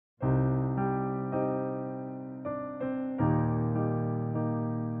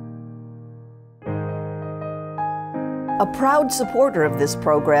A proud supporter of this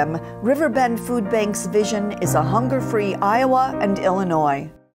program, Riverbend Food Bank's vision is a hunger-free Iowa and Illinois.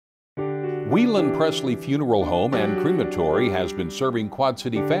 Whelan Presley Funeral Home and Crematory has been serving Quad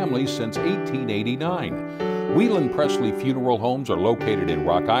City families since 1889. Whelan Presley Funeral Homes are located in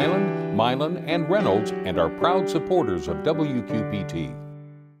Rock Island, Milan, and Reynolds and are proud supporters of WQPT.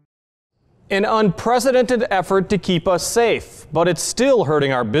 An unprecedented effort to keep us safe, but it's still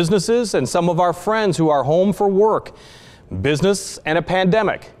hurting our businesses and some of our friends who are home for work. Business and a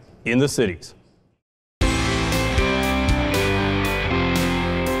pandemic in the cities.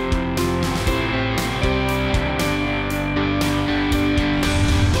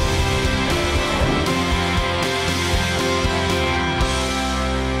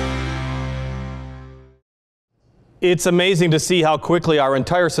 It's amazing to see how quickly our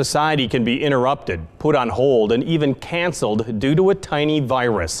entire society can be interrupted, put on hold, and even canceled due to a tiny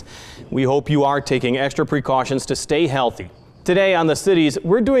virus. We hope you are taking extra precautions to stay healthy. Today on The Cities,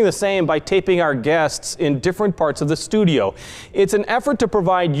 we're doing the same by taping our guests in different parts of the studio. It's an effort to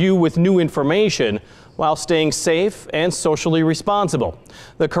provide you with new information while staying safe and socially responsible.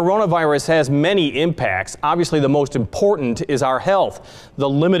 The coronavirus has many impacts. Obviously, the most important is our health, the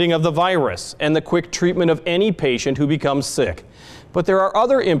limiting of the virus, and the quick treatment of any patient who becomes sick. But there are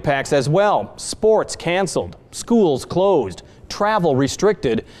other impacts as well. Sports canceled, schools closed, travel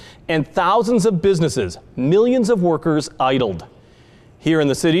restricted, and thousands of businesses, millions of workers idled. Here in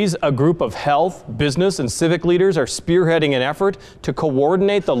the cities, a group of health, business, and civic leaders are spearheading an effort to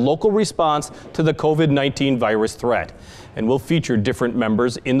coordinate the local response to the COVID-19 virus threat. And we'll feature different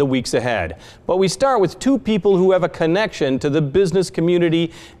members in the weeks ahead. But we start with two people who have a connection to the business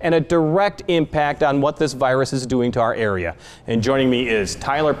community and a direct impact on what this virus is doing to our area. And joining me is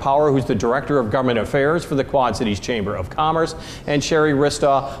Tyler Power, who's the Director of Government Affairs for the Quad Cities Chamber of Commerce, and Sherry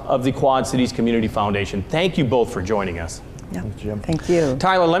Ristau of the Quad Cities Community Foundation. Thank you both for joining us. Yeah. Thanks, Jim. Thank you.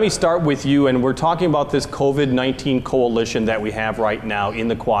 Tyler, let me start with you, and we're talking about this COVID-19 coalition that we have right now in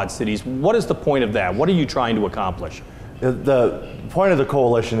the Quad Cities. What is the point of that? What are you trying to accomplish? The point of the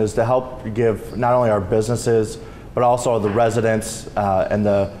coalition is to help give not only our businesses, but also the residents and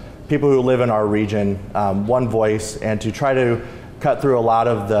the people who live in our region one voice, and to try to cut through a lot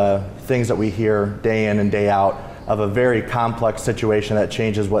of the things that we hear day in and day out of a very complex situation that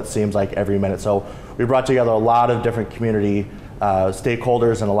changes what seems like every minute. So we brought together a lot of different community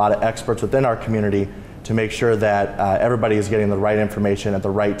stakeholders and a lot of experts within our community to make sure that everybody is getting the right information at the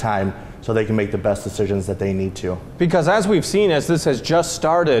right time so they can make the best decisions that they need to. Because as we've seen, as this has just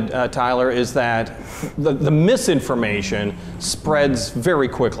started, Tyler, is that the misinformation spreads very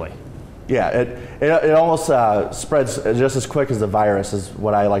quickly. Yeah, it almost spreads just as quick as the virus is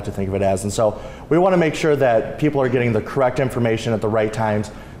what I like to think of it as. And so we want to make sure that people are getting the correct information at the right times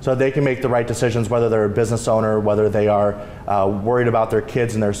so they can make the right decisions, whether they're a business owner, whether they are worried about their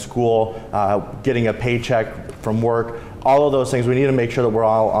kids in their school, getting a paycheck from work, all of those things. We need to make sure that we're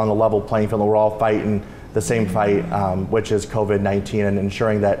all on a level playing field, and we're all fighting the same fight, which is COVID-19, and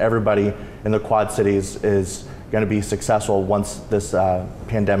ensuring that everybody in the Quad Cities is going to be successful once this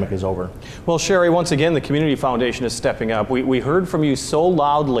pandemic is over. Well, Sherry, once again, the Community Foundation is stepping up. We heard from you so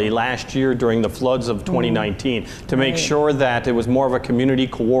loudly last year during the floods of 2019 to make sure that it was more of a community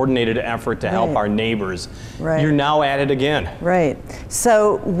coordinated effort to help our neighbors. You're now at it again. Right.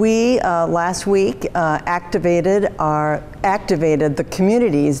 So we last week activated the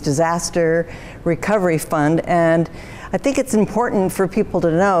community's disaster recovery fund, and I think it's important for people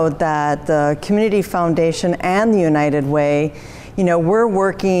to know that the Community Foundation and the United Way, you know, we're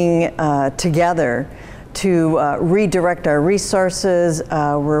working together to redirect our resources.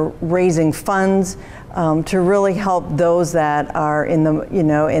 We're raising funds to really help those that are in the,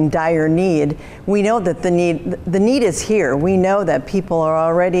 in dire need. We know that the need is here. We know that people are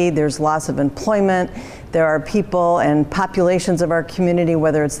already, there's loss of employment. There are people and populations of our community,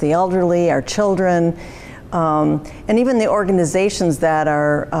 whether it's the elderly, our children, and even the organizations that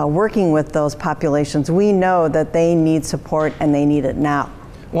are working with those populations, we know that they need support and they need it now.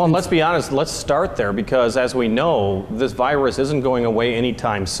 Well, and let's be honest, let's start there, because as we know, this virus isn't going away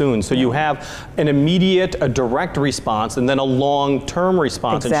anytime soon. So you have an immediate, a direct response, and then a long-term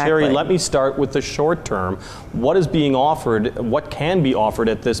response. Exactly. And Sherry, let me start with the short term. What is being offered, what can be offered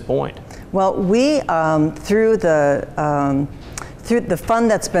at this point? Well, we, through the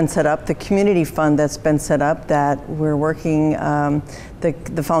fund that's been set up, the community fund that's been set up, that we're working,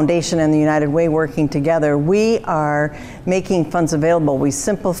 the foundation and the United Way working together, we are making funds available. We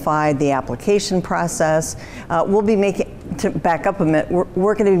simplified the application process. We'll be making, to back up a minute,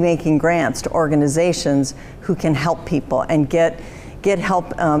 we're going to be making grants to organizations who can help people and get get help,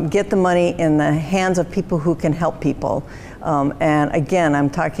 get the money in the hands of people who can help people. And again, I'm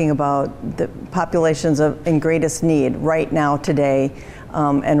talking about the populations in greatest need right now, today,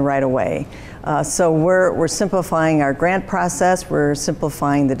 and right away. So we're simplifying our grant process, we're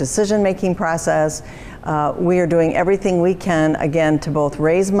simplifying the decision-making process. We are doing everything we can, again, to both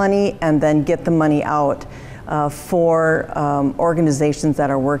raise money and then get the money out for organizations that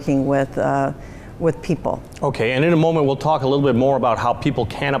are working with people. Okay, and in a moment we'll talk a little bit more about how people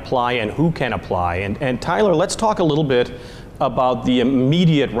can apply and who can apply. And Tyler, let's talk a little bit about the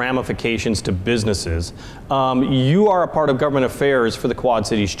immediate ramifications to businesses. You are a part of government affairs for the Quad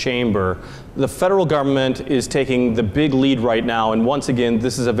Cities Chamber. The federal government is taking the big lead right now, and once again,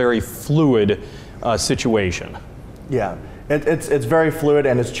 this is a very fluid situation. Yeah, it's very fluid,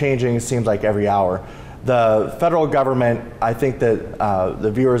 and it's changing, it seems like, every hour. The federal government, I think that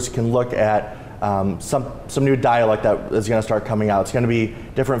the viewers can look at some new dialect that is going to start coming out. It's going to be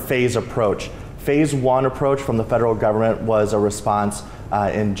different phase approach. Phase 1 approach from the federal government was a response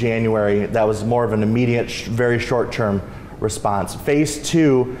in January that was more of an immediate, very short-term response. Phase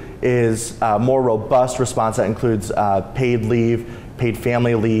 2 is a more robust response that includes paid leave, paid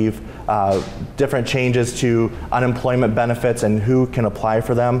family leave, different changes to unemployment benefits and who can apply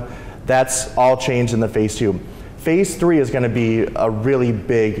for them. That's all changed in the Phase 2. Phase 3 is going to be a really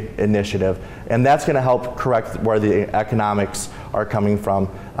big initiative, and that's going to help correct where the economics are coming from.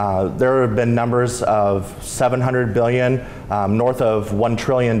 There have been numbers of $700 billion, north of $1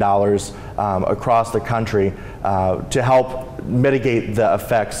 trillion across the country to help mitigate the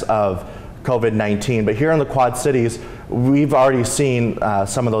effects of COVID-19. But here in the Quad Cities, we've already seen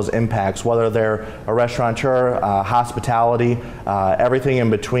some of those impacts, whether they're a restaurateur, hospitality, everything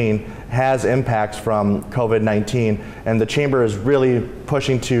in between has impacts from COVID-19. And the Chamber is really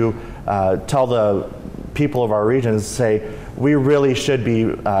pushing to tell the people of our regions, say, we really should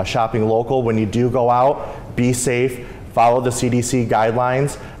be shopping local when you do go out, be safe, follow the CDC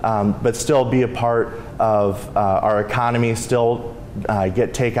guidelines, but still be a part of our economy, still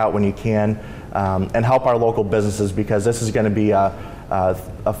get takeout when you can, and help our local businesses, because this is going to be a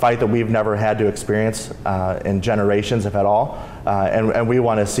fight that we've never had to experience in generations, if at all. And we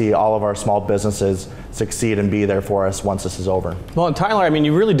want to see all of our small businesses succeed and be there for us once this is over. Well, and Tyler, I mean,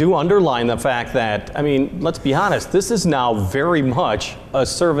 you really do underline the fact that, I mean, let's be honest, this is now very much a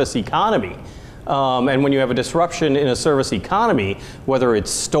service economy. And when you have a disruption in a service economy, whether it's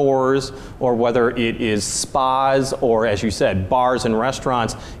stores or whether it is spas or, as you said, bars and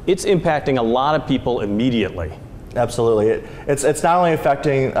restaurants, it's impacting a lot of people immediately. Absolutely. It's not only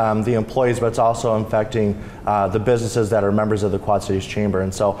affecting the employees, but it's also affecting the businesses that are members of the Quad Cities Chamber.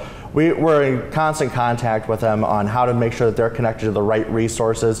 And so we're in constant contact with them on how to make sure that they're connected to the right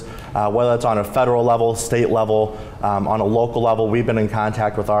resources, whether it's on a federal level, state level, on a local level. We've been in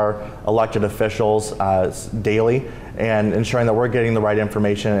contact with our elected officials daily and ensuring that we're getting the right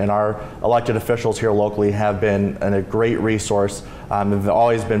information. And our elected officials here locally have been a great resource. Have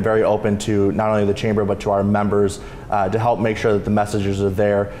always been very open to not only the Chamber but to our members to help make sure that the messages are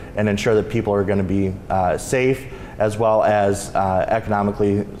there and ensure that people are going to be safe as well as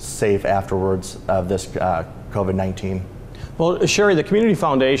economically safe afterwards of this COVID-19. Well, Sherry, the Community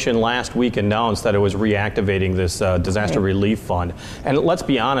Foundation last week announced that it was reactivating this disaster relief fund. And let's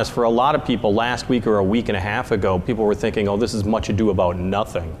be honest, for a lot of people last week or a week and a half ago, people were thinking, oh, this is much ado about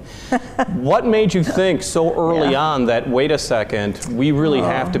nothing. What made you think so early on that, wait a second, we really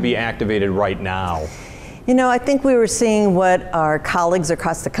have to be activated right now? You know, I think we were seeing what our colleagues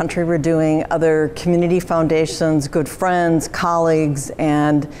across the country were doing, other community foundations, good friends, colleagues,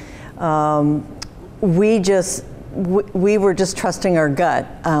 and we were just trusting our gut,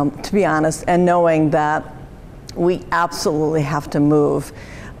 to be honest, and knowing that we absolutely have to move.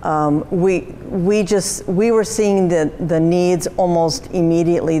 We were seeing the needs almost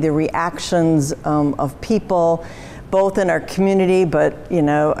immediately, the reactions of people, both in our community, but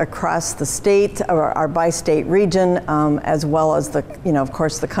across the state, or our bi-state region, as well as of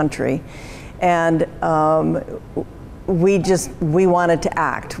course, the country, and. We wanted to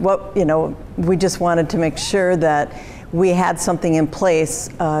act. We just wanted to make sure that we had something in place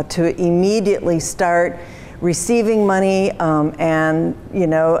to immediately start receiving money, and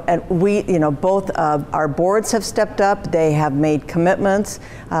both our boards have stepped up. They have made commitments.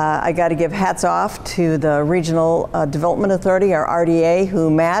 I got to give hats off to the Regional Development Authority, our RDA, who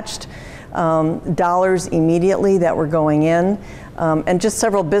matched dollars immediately that were going in. And just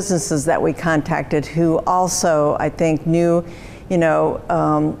several businesses that we contacted who also, I think, knew,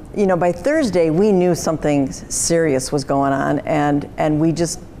 by Thursday we knew something serious was going on, and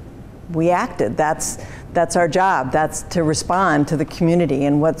we acted. That's that's our job. That's to respond to the community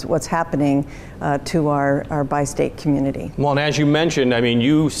and what's happening to our bi-state community. Well, and as you mentioned, I mean,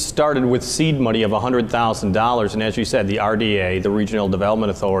 you started with seed money of $100,000, and as you said, the RDA, the Regional Development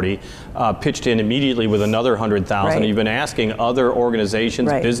Authority, pitched in immediately with another $100,000. Right. You've been asking other organizations,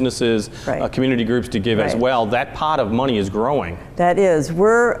 Right. businesses, Right. Community groups to give as Right. well. That pot of money is growing. That is,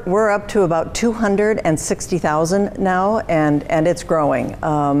 we're up to about 260,000 now, and it's growing.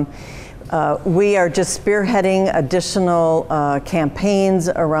 We are just spearheading additional campaigns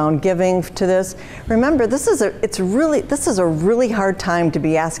around giving to this. Remember, this is a really hard time to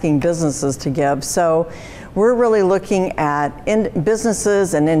be asking businesses to give. So we're really looking at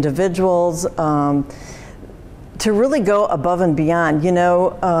businesses and individuals to really go above and beyond. You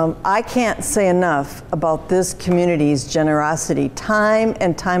know, I can't say enough about this community's generosity. Time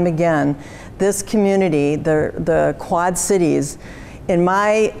and time again, this community, the Quad Cities, in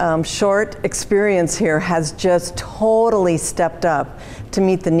my short experience here, has just totally stepped up to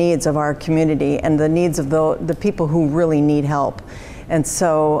meet the needs of our community and the needs of the people who really need help. And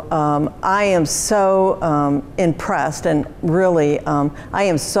so I am so impressed, and really I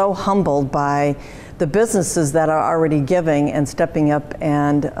am so humbled by the businesses that are already giving and stepping up,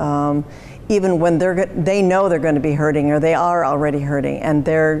 and even when they know they're going to be hurting, or they are already hurting, and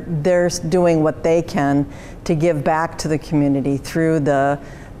they're doing what they can to give back to the community through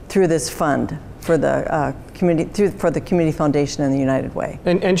this fund for the Community Foundation and the United Way.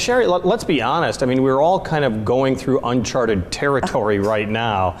 And Sherry, let's be honest. I mean, we're all kind of going through uncharted territory right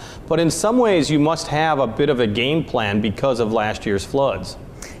now, but in some ways you must have a bit of a game plan because of last year's floods.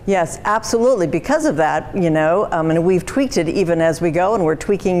 Yes, absolutely. Because of that, you know, and we've tweaked it even as we go, and we're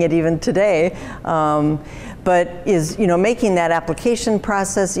tweaking it even today. But is, you know, making that application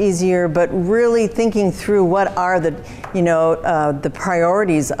process easier, but really thinking through what are the, you know, the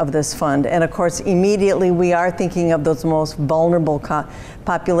priorities of this fund. And of course, immediately we are thinking of those most vulnerable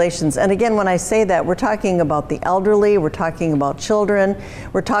populations. And again, when I say that, we're talking about the elderly, we're talking about children,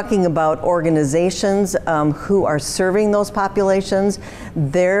 we're talking about organizations who are serving those populations.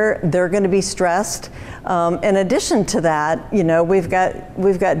 They're going to be stressed. In addition to that, you know, we've got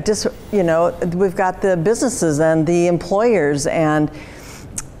the businesses and the employers and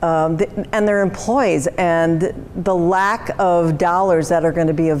their employees, and the lack of dollars that are going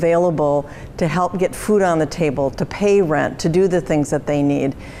to be available to help get food on the table, to pay rent, to do the things that they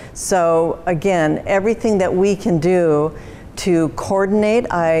need. So again, everything that we can do to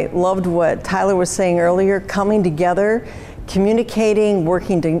coordinate. I loved what Tyler was saying earlier, coming together, communicating,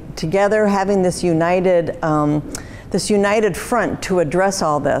 working together, having this united front to address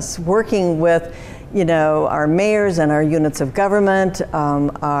all this, working with, you know, our mayors and our units of government,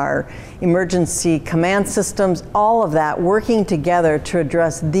 our emergency command systems, all of that working together to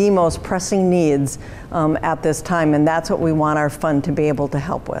address the most pressing needs at this time, and that's what we want our fund to be able to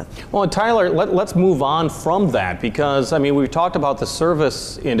help with. Well, and Tyler, let's move on from that, because I mean, we've talked about the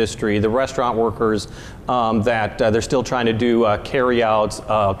service industry, the restaurant workers, that they're still trying to do carry-outs,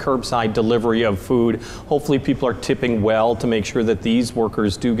 curbside delivery of food. Hopefully people are tipping well to make sure that these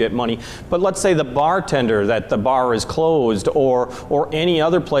workers do get money. But let's say the bartender, that the bar is closed, or any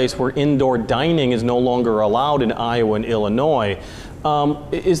other place where indoor dining is no longer allowed in Iowa and Illinois.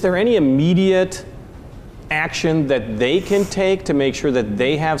 Is there any immediate action that they can take to make sure that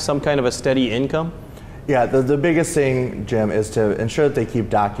they have some kind of a steady income? Yeah, the biggest thing, Jim, is to ensure that they keep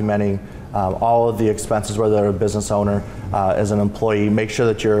documenting all of the expenses, whether they're a business owner, as an employee. Make sure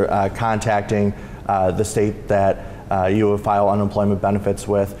that you're contacting the state that you will file unemployment benefits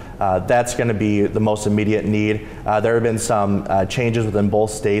with. That's going to be the most immediate need. There have been some changes within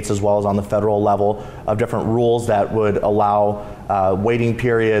both states as well as on the federal level of different rules that would allow waiting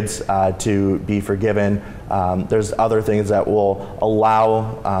periods to be forgiven. There's other things that will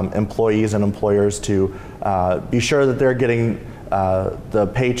allow employees and employers to be sure that they're getting the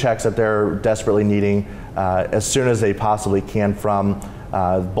paychecks that they're desperately needing as soon as they possibly can from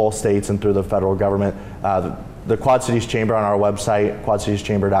both states and through the federal government. The Quad Cities Chamber on our website,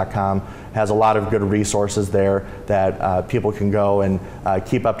 quadcitieschamber.com, has a lot of good resources there that people can go and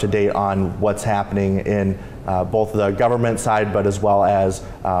keep up to date on what's happening in both the government side, but as well as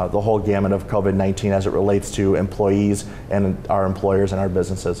the whole gamut of COVID-19 as it relates to employees and our employers and our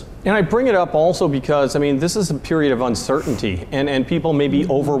businesses. And I bring it up also because, I mean, this is a period of uncertainty, and people may be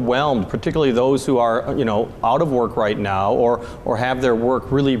overwhelmed, particularly those who are, you know, out of work right now or have their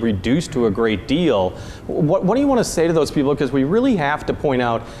work really reduced to a great deal. What do you want to say to those people? Because we really have to point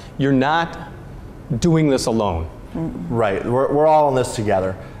out, you're not doing this alone. Right, we're all in this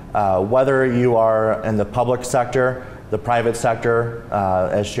together. Whether you are in the public sector, the private sector,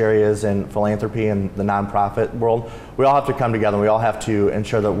 as Sherry is in philanthropy and the nonprofit world. We all have to come together. We all have to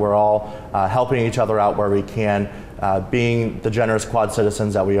ensure that we're all helping each other out where we can. Being the generous Quad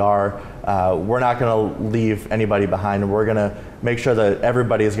citizens that we are, we're not going to leave anybody behind, and we're going to make sure that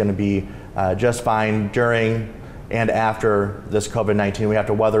everybody is going to be just fine during and after this COVID-19. We have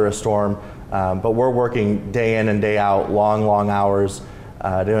to weather a storm, but we're working day in and day out, long hours,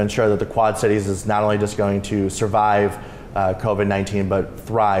 to ensure that the Quad Cities is not only just going to survive COVID-19, but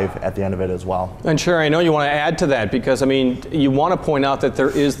thrive at the end of it as well. And Sherry, I know you want to add to that because, I mean, you want to point out that there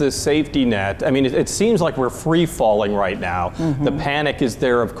is this safety net. I mean, it seems like we're free falling right now. Mm-hmm. The panic is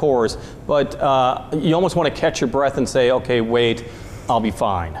there, of course, but you almost want to catch your breath and say, okay, wait, I'll be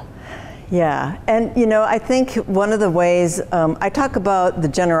fine. Yeah, and you know, I think one of the ways, I talk about the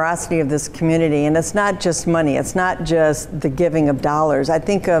generosity of this community, and it's not just money, it's not just the giving of dollars. I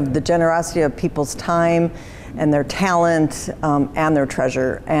think of the generosity of people's time and their talent and their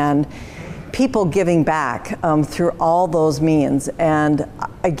treasure, and people giving back through all those means. And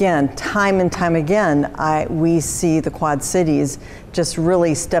again, time and time again, we see the Quad Cities just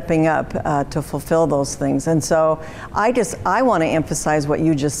really stepping up to fulfill those things. And so I want to emphasize what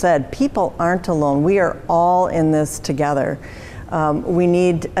you just said. People aren't alone. We are all in this together. We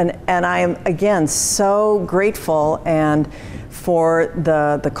need, and I am again so grateful and for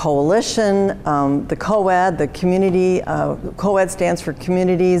the coalition, the COED, the community, COED stands for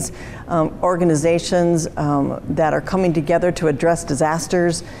communities, organizations that are coming together to address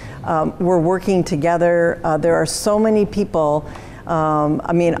disasters. We're working together. There are so many people.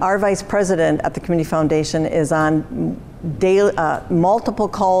 I mean, our vice president at the Community Foundation is on daily, multiple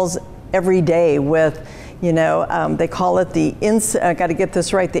calls every day with, you know, they call it I got to get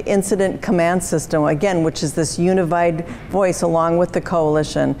this right, the Incident Command System, again, which is this unified voice along with the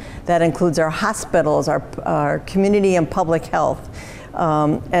coalition that includes our hospitals, our community and public health,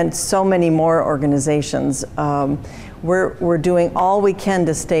 and so many more organizations. We're doing all we can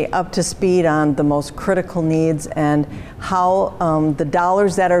to stay up to speed on the most critical needs and how the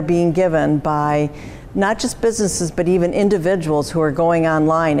dollars that are being given by not just businesses, but even individuals who are going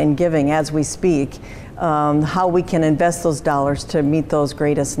online and giving as we speak, how we can invest those dollars to meet those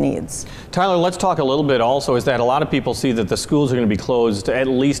greatest needs. Tyler, let's talk a little bit also is that a lot of people see that the schools are going to be closed at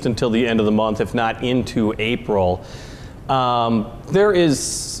least until the end of the month, if not into April. There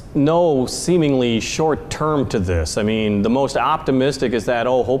is no seemingly short term to this. I mean, the most optimistic is that,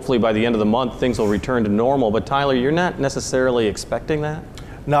 oh, hopefully by the end of the month things will return to normal. But Tyler, you're not necessarily expecting that?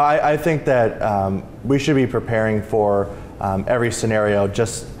 No, I think that we should be preparing for every scenario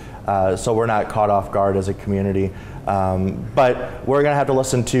just so we're not caught off guard as a community. But we're going to have to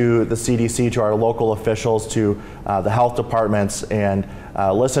listen to the CDC, to our local officials, to the health departments, and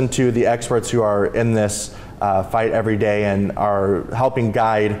listen to the experts who are in this fight every day and are helping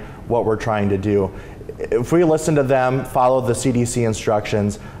guide what we're trying to do. If we listen to them, follow the CDC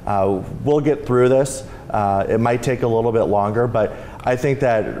instructions, we'll get through this. It might take a little bit longer, but I think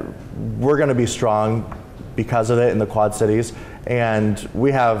that we're going to be strong because of it in the Quad Cities. And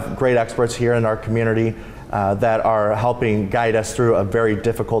we have great experts here in our community that are helping guide us through a very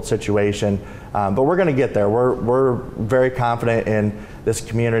difficult situation. But we're going to get there. We're very confident in this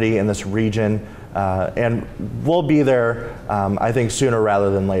community, in this region. And we'll be there, I think, sooner rather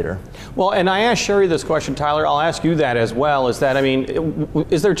than later. Well, and I asked Sherry this question, Tyler, I'll ask you that as well, is that, I mean,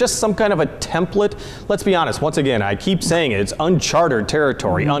 is there just some kind of a template? Let's be honest, once again, I keep saying it, it's uncharted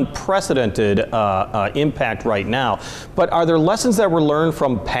territory, unprecedented impact right now. But are there lessons that were learned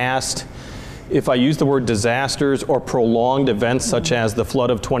from past, if I use the word disasters or prolonged events such as the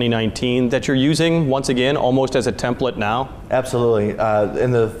flood of 2019 that you're using, once again, almost as a template now? Absolutely.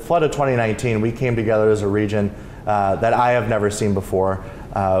 In the flood of 2019, we came together as a region that I have never seen before.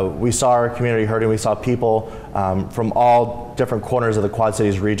 We saw our community hurting. We saw people from all different corners of the Quad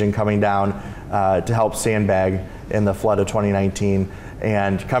Cities region coming down to help sandbag in the flood of 2019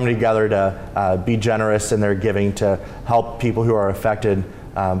 and coming together to be generous in their giving to help people who are affected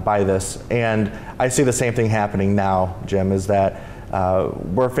by this. And I see the same thing happening now, Jim, is that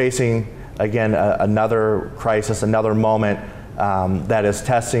we're facing, again, another crisis, another moment that is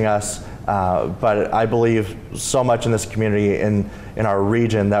testing us. But I believe so much in this community, in our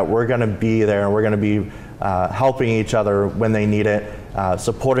region, that we're going to be there and we're going to be helping each other when they need it,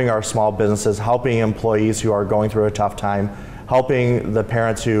 supporting our small businesses, helping employees who are going through a tough time, helping the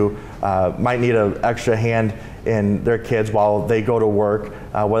parents who might need an extra hand in their kids while they go to work,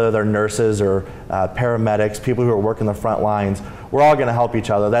 whether they're nurses or paramedics, people who are working the front lines. We're all going to help each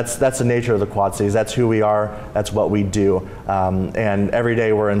other. That's the nature of the Quad Cities. That's who we are. That's what we do. And every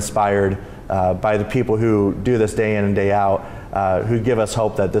day we're inspired by the people who do this day in and day out, who give us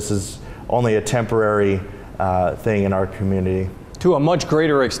hope that this is only a temporary thing in our community. To a much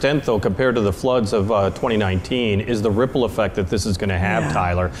greater extent, though, compared to the floods of 2019, is the ripple effect that this is going to have,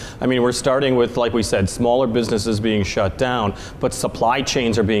 Tyler. I mean, we're starting with, like we said, smaller businesses being shut down, but supply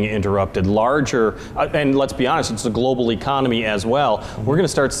chains are being interrupted. Larger, and let's be honest, it's a global economy as well. We're going to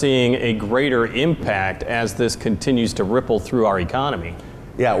start seeing a greater impact as this continues to ripple through our economy.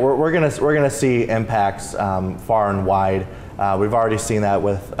 Yeah, we're gonna see impacts far and wide. We've already seen that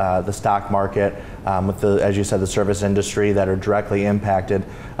with the stock market, with the, as you said, the service industry that are directly impacted.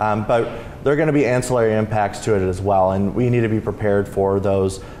 But there are going to be ancillary impacts to it as well, and we need to be prepared for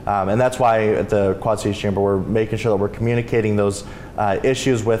those. And that's why at the Quad Cities Chamber, we're making sure that we're communicating those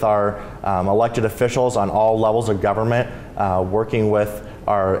issues with our elected officials on all levels of government, working with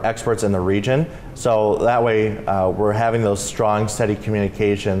our experts in the region. So that way we're having those strong, steady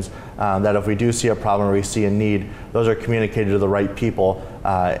communications that if we do see a problem or we see a need, those are communicated to the right people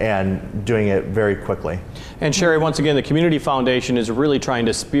and doing it very quickly. And Sherry, once again, the Community Foundation is really trying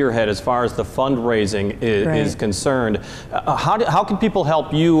to spearhead as far as the fundraising is concerned. How can people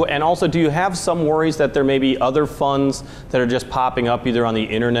help you? And also, do you have some worries that there may be other funds that are just popping up either on the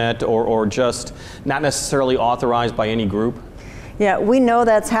internet or just not necessarily authorized by any group? Yeah, we know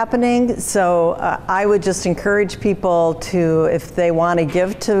that's happening, so I would just encourage people to, if they want to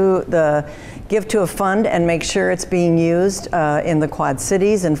give to a fund and make sure it's being used in the Quad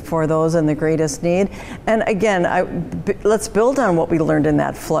Cities and for those in the greatest need. And again, let's build on what we learned in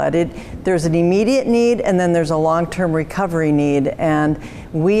that flood. There's an immediate need and then there's a long-term recovery need, and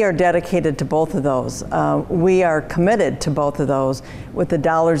we are dedicated to both of those. We are committed to both of those with the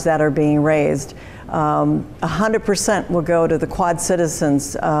dollars that are being raised. 100% will go to the Quad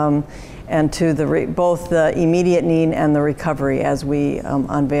citizens and to both the immediate need and the recovery as we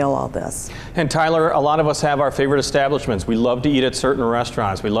unveil all this. And Tyler, a lot of us have our favorite establishments. We love to eat at certain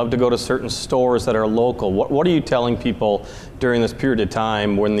restaurants. We love to go to certain stores that are local. What are you telling people during this period of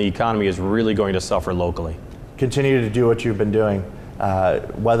time when the economy is really going to suffer locally? Continue to do what you've been doing.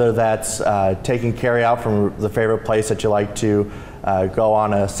 Whether that's taking carry out from the favorite place that you like to go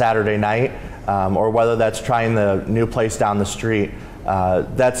on a Saturday night, or whether that's trying the new place down the street.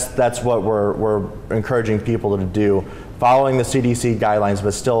 That's what we're encouraging people to do. Following the CDC guidelines,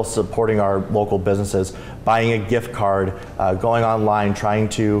 but still supporting our local businesses, buying a gift card, going online, trying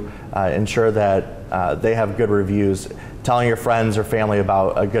to ensure that they have good reviews, telling your friends or family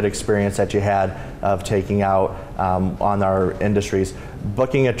about a good experience that you had of taking out on our industries.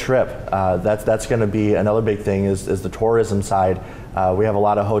 Booking a trip, that's going to be another big thing is the tourism side. We have a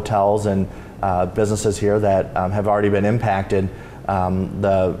lot of hotels and businesses here that have already been impacted.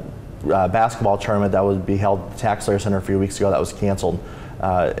 The basketball tournament that would be held at the Tax Layer Center a few weeks ago, that was canceled.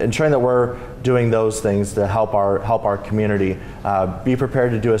 Ensuring that we're doing those things to help our community. Be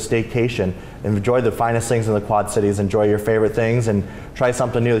prepared to do a staycation. Enjoy the finest things in the Quad Cities. Enjoy your favorite things and try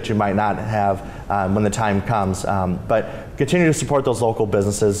something new that you might not have when the time comes. But continue to support those local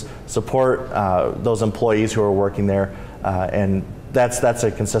businesses, support those employees who are working there, and that's a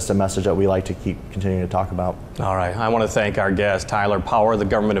consistent message that we like to keep continuing to talk about. All right, I want to thank our guest, Tyler Power, the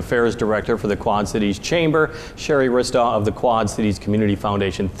Government Affairs Director for the Quad Cities Chamber, Sherry Ristau of the Quad Cities Community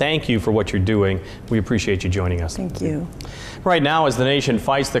Foundation. Thank you for what you're doing. We appreciate you joining us. Thank you. Right now, as the nation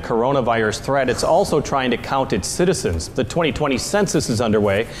fights the coronavirus threat, it's also trying to count its citizens. The 2020 census is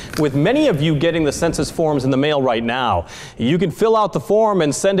underway, with many of you getting the census forms in the mail right now. You can fill out the form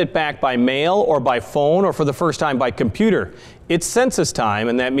and send it back by mail or by phone or for the first time by computer. It's census time,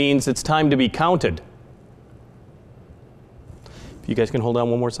 and that means it's time to be counted. If you guys can hold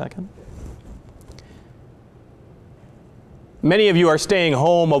on one more second. Many of you are staying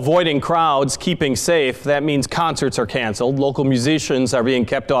home, avoiding crowds, keeping safe. That means concerts are canceled. Local musicians are being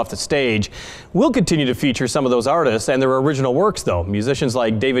kept off the stage. We'll continue to feature some of those artists and their original works, though. Musicians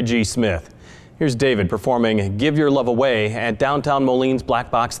like David G. Smith. Here's David performing Give Your Love Away at downtown Moline's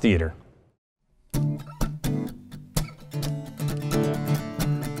Black Box Theater.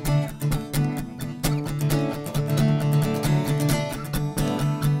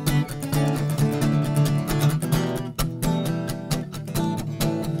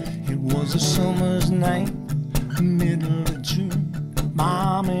 A summer's night, the middle of June.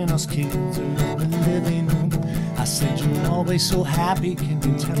 Mom and us kids are in the living room. I said, you're always so happy, can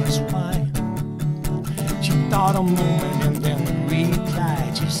you tell us why? She thought a moment and then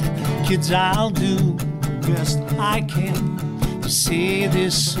replied. She said, kids, I'll do the best I can to say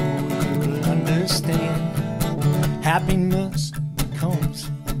this so you'll understand. Happiness becomes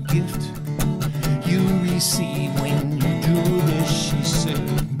a gift you receive when you do this, she said.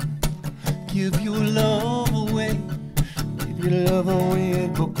 your love away,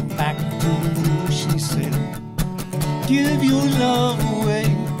 it will come back to you. She said, give your love away.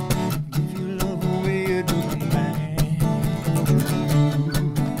 Give your love away, it will come back.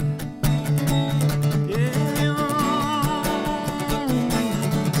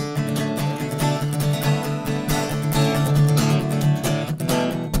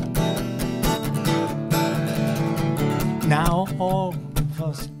 Now all of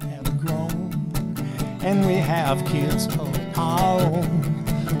us have grown, and we have kids of our own.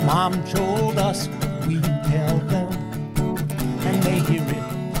 Mom told us we tell them, and they hear it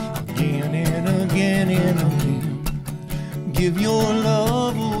again and again and again. Give your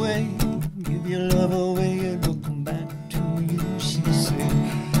love away, give your love away, it will come back to you. She said,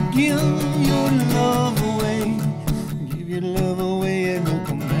 give your love away, give your love away, it will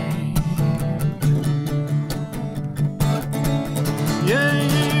come back. Yeah,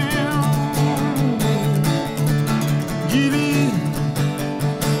 give it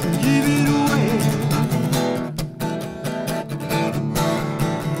away.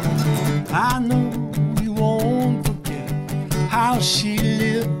 I know you won't forget how she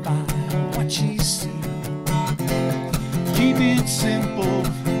lived by what she said. Keep it simple,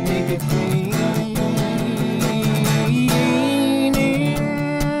 make it clean.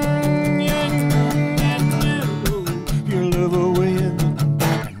 Your love away.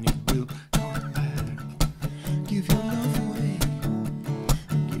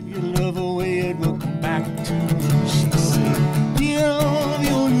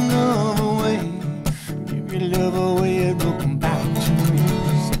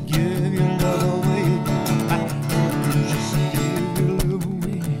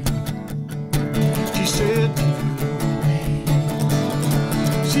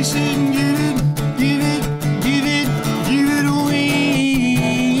 She said, give it away.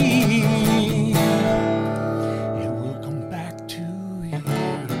 It will come back to you.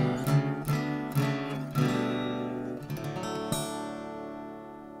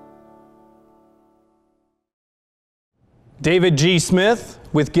 David G. Smith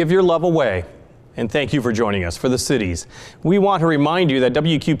with Give Your Love Away. And thank you for joining us for the Cities. We want to remind you that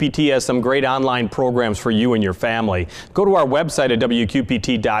WQPT has some great online programs for you and your family. Go to our website at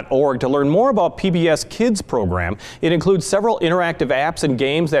WQPT.org to learn more about PBS Kids program. It includes several interactive apps and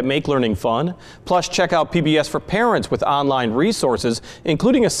games that make learning fun. Plus, check out PBS for Parents with online resources,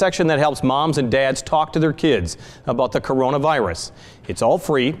 including a section that helps moms and dads talk to their kids about the coronavirus. It's all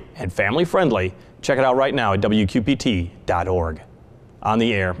free and family friendly. Check it out right now at WQPT.org. On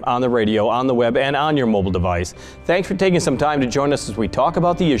the air, on the radio, on the web, and on your mobile device. Thanks for taking some time to join us as we talk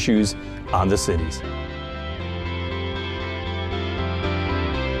about the issues on the Cities.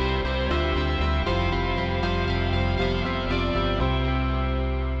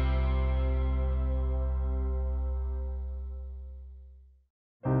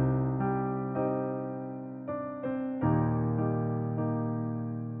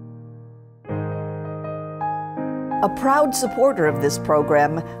 A proud supporter of this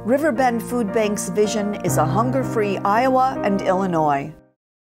program, Riverbend Food Bank's vision is a hunger-free Iowa and Illinois.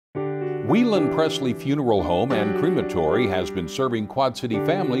 Whelan Presley Funeral Home and Crematory has been serving Quad City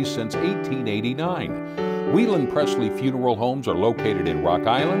families since 1889. Whelan Presley Funeral Homes are located in Rock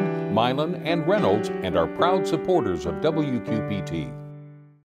Island, Milan, and Reynolds and are proud supporters of WQPT.